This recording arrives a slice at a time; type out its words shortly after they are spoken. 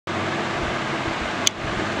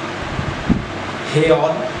Hey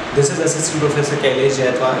all, this is Assistant Professor Kailesh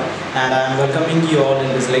Jaitwal and I am welcoming you all in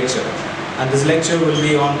this lecture. And this lecture will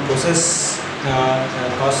be on process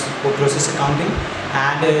accounting,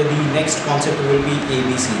 and the next concept will be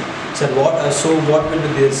ABC. So what will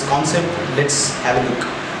be this concept? Let's have a look.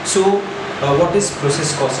 So what is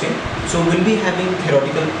process costing? So we'll be having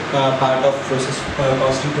theoretical part of process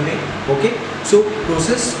costing today. Okay. So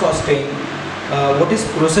process costing. What is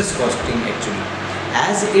process costing actually?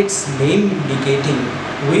 As its name indicating,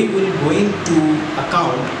 we will going to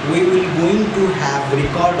have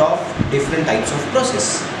record of different types of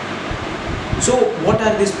process. So what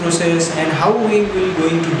are this process and how we will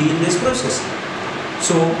going to deal this process?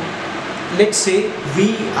 So let's say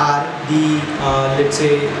we are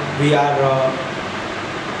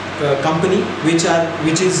a company which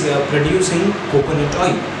is producing coconut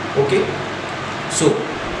oil. Okay. So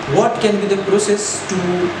what can be the process to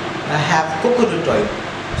have coconut oil?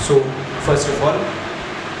 So first of all,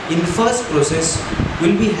 in first process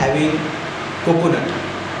we'll be having coconut,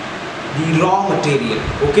 the raw material.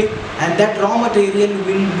 Okay, and that raw material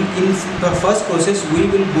will be in the first process. We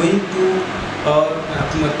will going to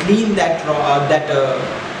clean that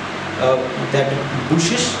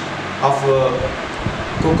bushes of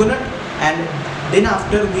coconut, and then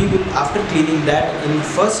after cleaning that, in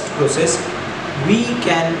first process we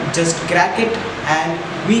can just crack it and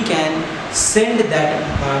we can send that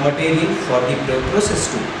material for the process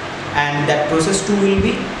 2, and that process 2 will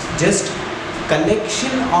be just collection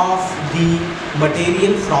of the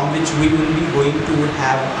material from which we will be going to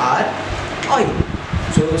have our oil.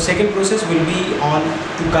 So second process will be on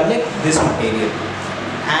to collect this material,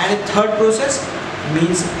 and third process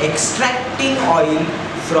means extracting oil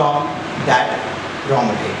from that raw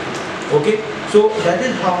material. Okay, so that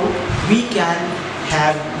is how we can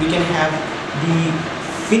have the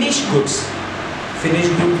finished goods.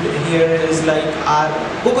 Finished good here is like our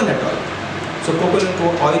coconut oil. So coconut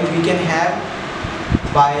oil we can have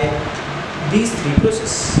by these three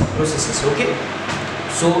processes. Okay,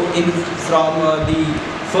 so from the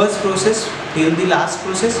first process till the last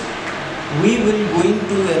process, we will going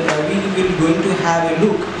to have a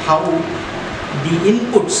look how the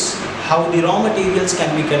inputs, how the raw materials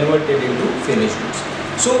can be converted into finished goods.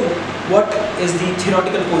 So what is the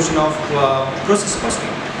theoretical portion of process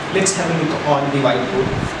costing? Let's have a look on the whiteboard.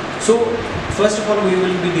 So first of all, we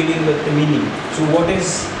will be dealing with the meaning. So what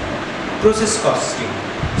is process costing?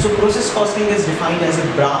 So process costing is defined as a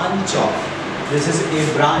branch of, this is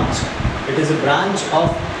a branch, it is a branch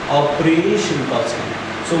of operation costing.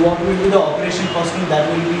 So what will be the operation costing? That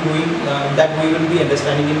will be that we will be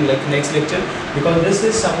understanding in next lecture, because this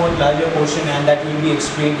is somewhat larger portion and that will be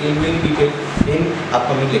explained in very detail in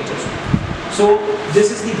upcoming lectures. So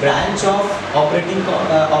this is the branch of operation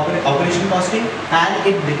costing, and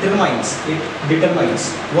it determines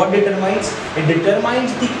what determines? It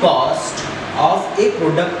determines the cost of a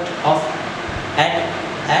product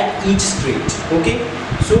at each stage. Okay,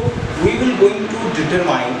 so we will going to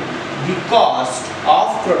determine the cost of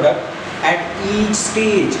product at each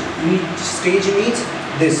stage. Each stage means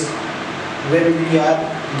this, where we are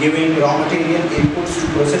giving raw material inputs to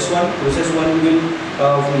process 1. Process 1 will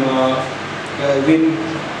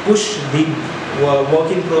push the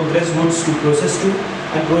work in progress goods to process 2,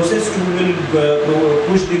 and process 2 will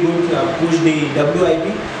push the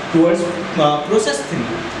WIP towards process 3,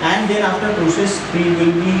 and then after process 3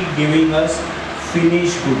 will be giving us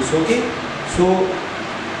finished goods. Okay, so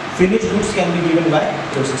finished goods can be given by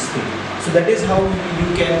process 3. So that is how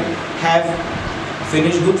you can have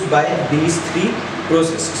finished goods by these 3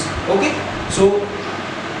 processes. Okay, so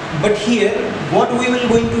but here what we will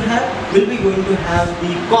going to have? Will be going to have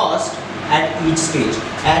the cost at each stage.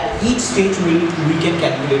 At each stage we can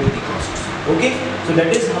calculate the costs. Okay, so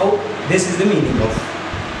that is how, this is the meaning of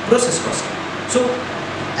process costing. So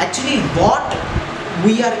actually what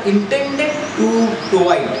we are intended to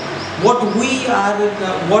provide, what are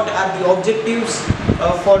the objectives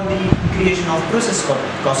for the creation of process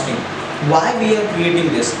costing, why we are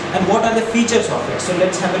creating this, and what are the features of it. So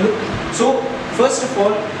let's have a look. So first of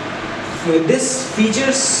all, this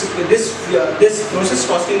process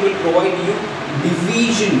costing will provide you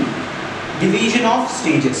division of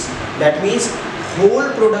stages. That means whole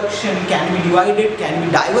production can be divided, can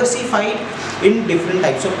be diversified in different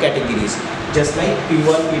types of categories, just like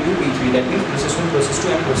P1, P2, P3, that means process 1, process 2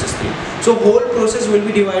 and process 3. So whole process will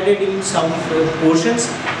be divided in some portions,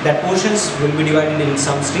 that portions will be divided in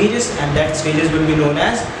some stages, and that stages will be known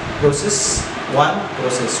as process 1,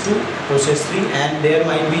 process 2, process 3, and there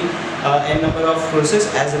might be a number of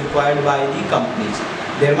processes as required by the companies.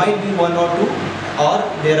 There might be 1 or 2 or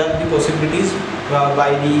there are the possibilities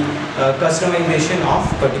by the customization of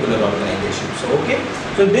particular organization. So okay,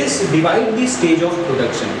 so this divide the stage of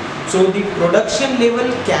production. So the production level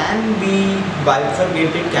can be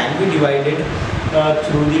bifurcated, can be divided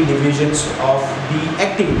through the divisions of the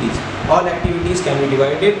activities. All activities can be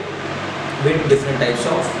divided with different types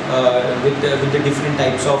of with the different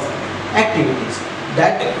types of activities.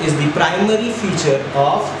 That is the primary feature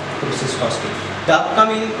of process costing. The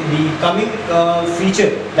coming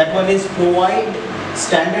feature, that one is provide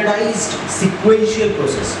standardized sequential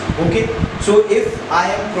process. Okay, so if I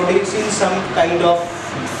am producing some kind of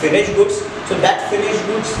finished goods, so that finished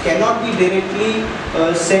goods cannot be directly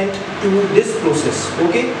sent to this process.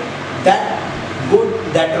 Okay, that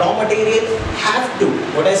raw material have to,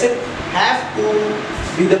 what I said, have to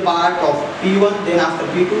be the part of P1, then after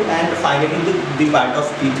P2, and finally the part of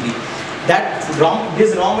P3.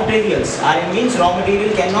 These raw materials, I means raw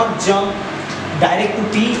material cannot jump direct to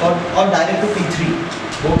P or direct to P3.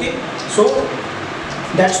 Okay, so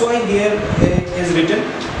that's why here is written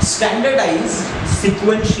standardized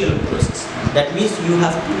sequential process. That means you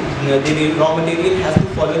have to, the raw material has to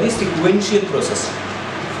follow the sequential process.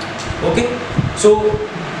 Okay, so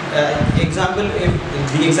the example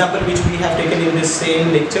which we have taken in this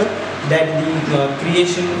same lecture, that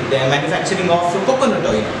the manufacturing of coconut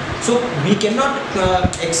oil. So we cannot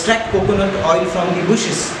extract coconut oil from the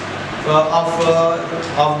bushes of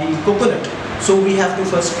the coconut. So we have to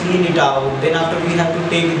first clean it out, then after we have to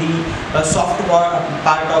take the soft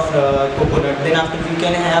part of coconut, then after we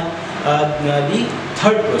can have the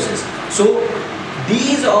third process. So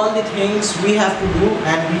these all the things we have to do,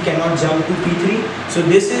 and we cannot jump to P3. So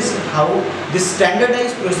this is how this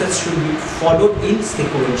standardized process should be followed in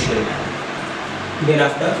sequential manner.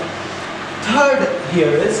 Thereafter, third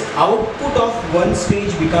here is output of one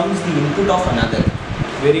stage becomes the input of another.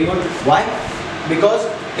 Very good. Why? Because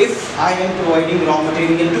if I am providing raw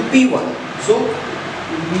material to P1, so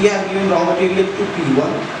we have given raw material to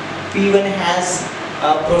P1, P1 has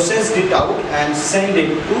processed it out and sent it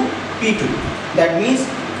to P2. That means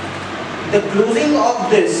the closing of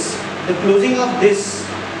this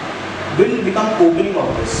will become opening of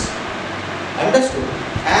this. Understood?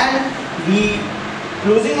 And the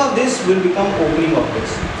closing of this will become opening of this.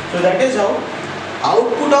 So that is how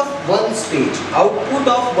output of one stage, output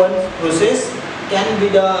of one process can be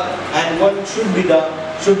the, and one should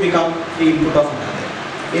become the input of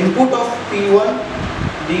another. Input of P1,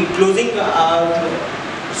 the closing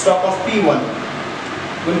stock of P1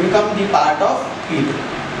 will become the part of P2,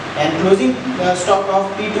 and closing stock of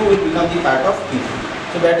P2 will become the part of P3.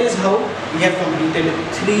 So that is how we have completed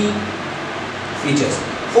 3 features.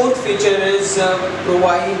 Fourth feature is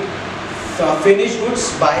provide finished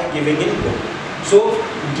goods by giving input. So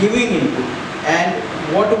giving input, and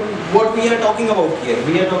what we are talking about here,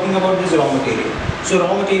 we are talking about this raw material. So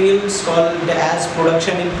raw material is called as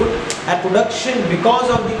production input, and production, because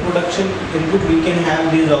of the production input we can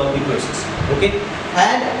have these all the process. Okay,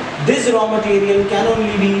 and this raw material can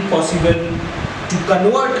only be possible to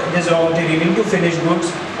convert this raw material into finished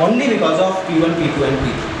goods only because of P1, P2 and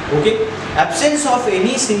P3. Okay, absence of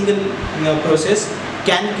any single process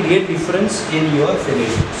can create difference in your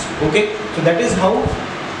finished goods. Okay, so that is how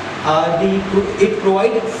it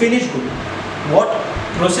provide finished good. What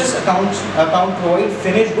process account provide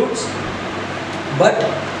finished goods, but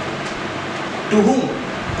to whom?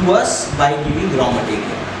 To us by giving raw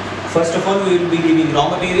material. First of all, we will be giving raw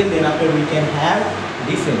material, then after we can have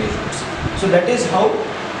the finished goods. So that is how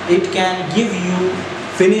it can give you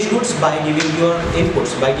finished goods by giving your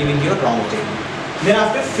inputs, by giving your raw material. Then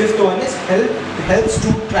after, fifth one is helps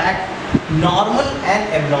to track normal and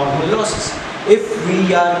abnormal losses. If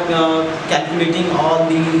we are calculating all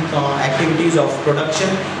the activities of production,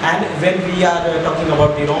 and when we are talking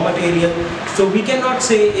about the raw material, so we cannot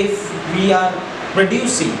say if we are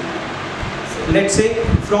producing, let's say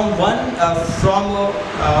from one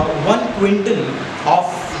quintal of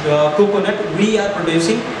coconut we are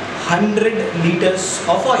producing 100 liters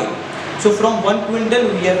of oil. So from 1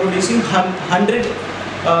 quintal we are producing 100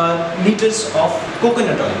 liters of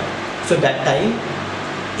coconut oil. So that time,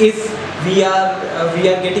 if we are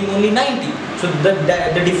getting only 90, so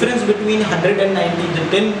the difference between 100 and 90,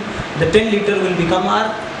 the 10 liter will become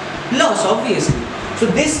our loss, obviously. So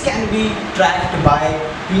this can be tracked by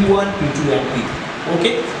P1, P2 and P3.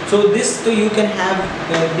 Okay, so this, so you can have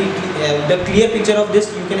the clear picture of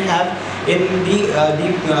this you can have in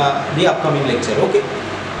the upcoming lecture. Okay,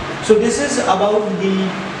 so this is about the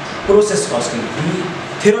process costing, the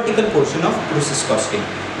theoretical portion of process costing.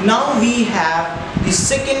 Now we have the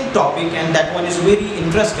second topic, and that one is very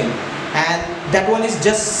interesting. and that one is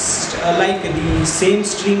just like the same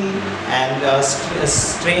string and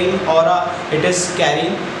string or it is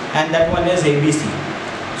carrying, and that one is ABC.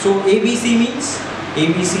 So ABC means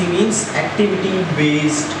activity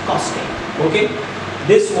based costing. Okay,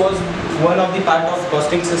 this was one of the part of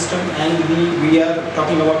costing system, and we are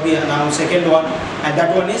talking about the now second one, and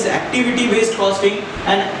that one is activity based costing.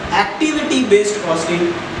 And activity based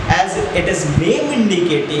costing, as it is name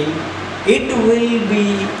indicating, it will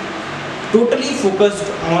be totally focused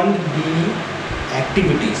on the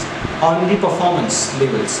activities, on the performance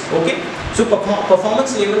levels. Okay, so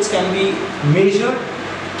performance levels can be measured,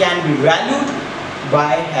 can be valued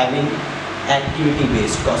by having activity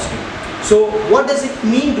based costing. So what does it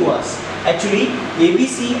mean to us? Actually,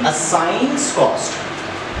 ABC assigns cost.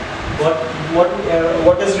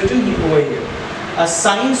 What is written over here?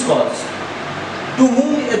 Assigns cost. To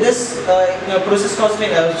whom this process cost? The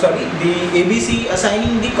ABC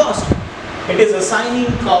assigning the cost. It is assigning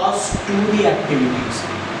cost to the activities.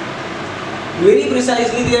 Very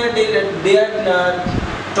precisely, they are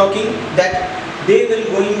talking that they will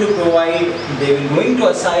going to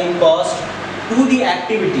assign cost to the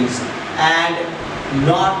activities and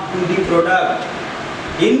not to the product.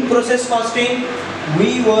 In process costing,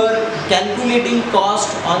 we were calculating cost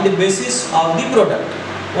on the basis of the product.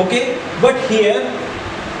 Okay, but here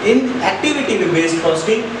in activity based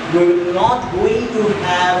costing, we will not going to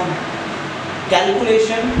have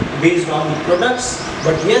calculation based on the products,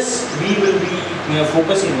 but yes, we will be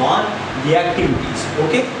focusing on the activities.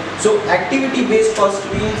 Okay, so activity based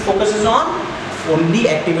costing focuses on only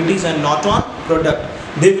activities and not on product.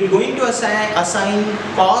 They will going to assign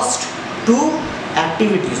cost to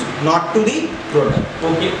activities, not to the product.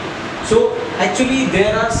 Okay, so actually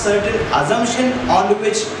there are certain assumptions on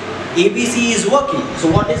which ABC is working. So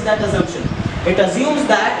what is that assumption? It assumes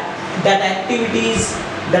that activities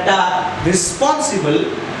that are responsible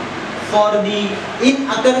for the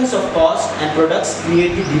occurrence of cost and products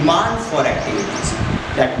create the demand for activities.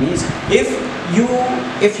 That means if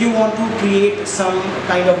you want to create some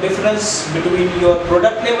kind of difference between your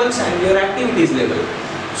product levels and your activities level,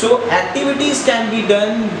 so activities can be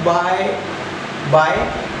done by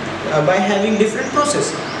having different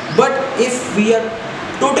process. But if we are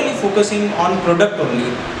totally focusing on product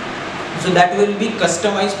only, so that will be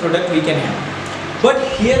customized product we can have. But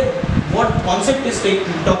here what concept is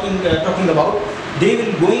talking about, they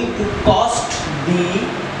will going to cost the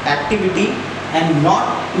activity and not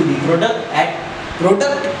to the product. And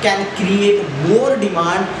product can create more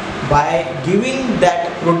demand by giving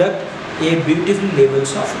that product a beautiful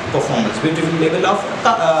levels of performance, beautiful levels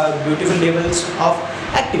of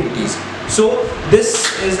activities. So this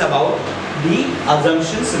is about the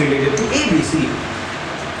assumptions related to ABC.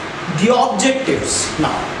 The objectives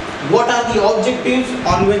now. What are the objectives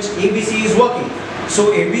on which ABC is working?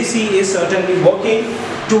 So ABC is certainly working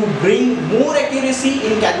to bring more accuracy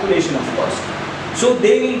in calculation of cost. So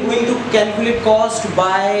they will going to calculate cost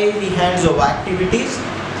by the hands of activities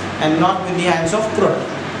and not with the hands of product.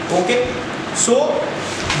 Okay, so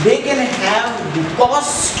they can have the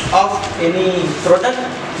cost of any product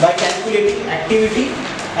by calculating activity,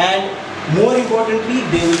 and more importantly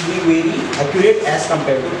they will be very accurate as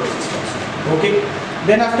compared to process cost. Okay,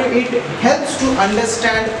 then after, it helps to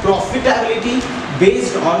understand profitability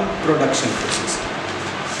based on production process.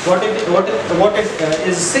 What it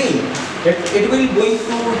is saying, it will going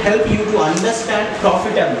to help you to understand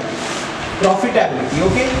profitability,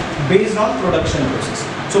 okay, based on production process.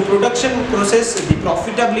 So production process, the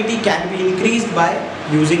profitability can be increased by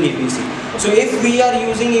using ABC. So if we are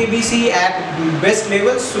using ABC at best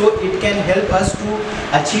levels, so it can help us to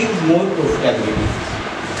achieve more profitability.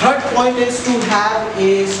 Third point is to have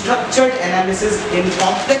a structured analysis in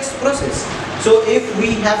complex process. So if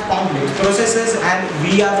we have complex processes and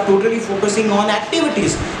we are totally focusing on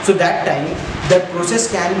activities, so that time that process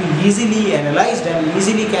can be easily analyzed and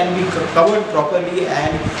easily can be covered properly,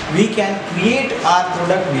 and we can create our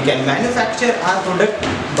product, we can manufacture our product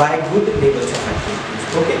by good levels of activities.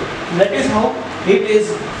 Okay, that is how it is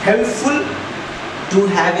helpful to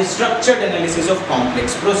have a structured analysis of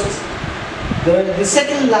complex process. The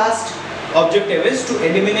second last objective is to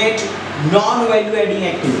eliminate non-value adding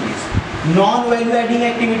activities. Non-value adding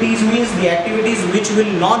activities means the activities which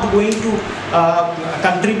will not going to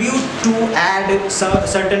contribute to add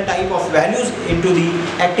certain type of values into the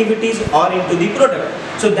activities or into the product.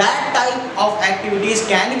 So that type of activities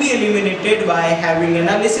can be eliminated by having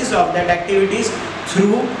analysis of that activities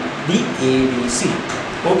through the ABC.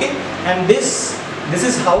 Okay, and this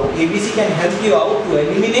is how ABC can help you out to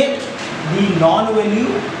eliminate the non-value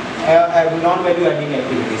adding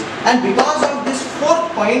activities. And because of this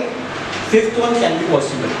fourth point, fifth one can be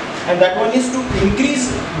possible, and that one is to increase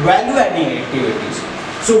value adding activities.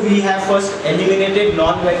 So we have first eliminated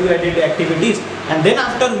non-value added activities, and then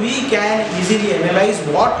after we can easily analyze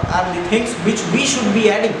what are the things which we should be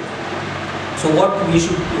adding. So what we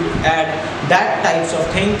should add, that types of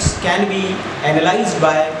things can be analyzed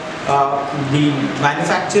by the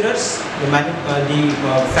manufacturers, the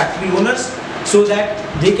factory owners, so that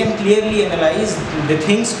they can clearly analyze the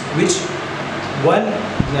things which one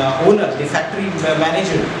owner, the factory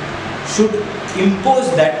manager, should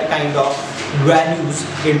impose that kind of values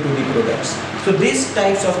into the products. So these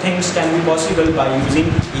types of things can be possible by using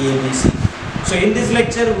ABC. So in this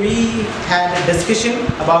lecture we had a discussion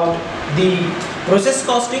about the process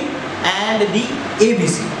costing and the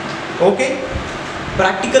ABC. Okay,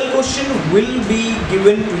 practical question will be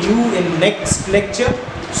given to you in next lecture.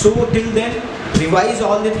 So till then, revise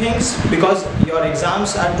all the things because your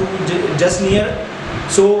exams are just near.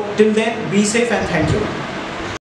 So till then, be safe and thank you.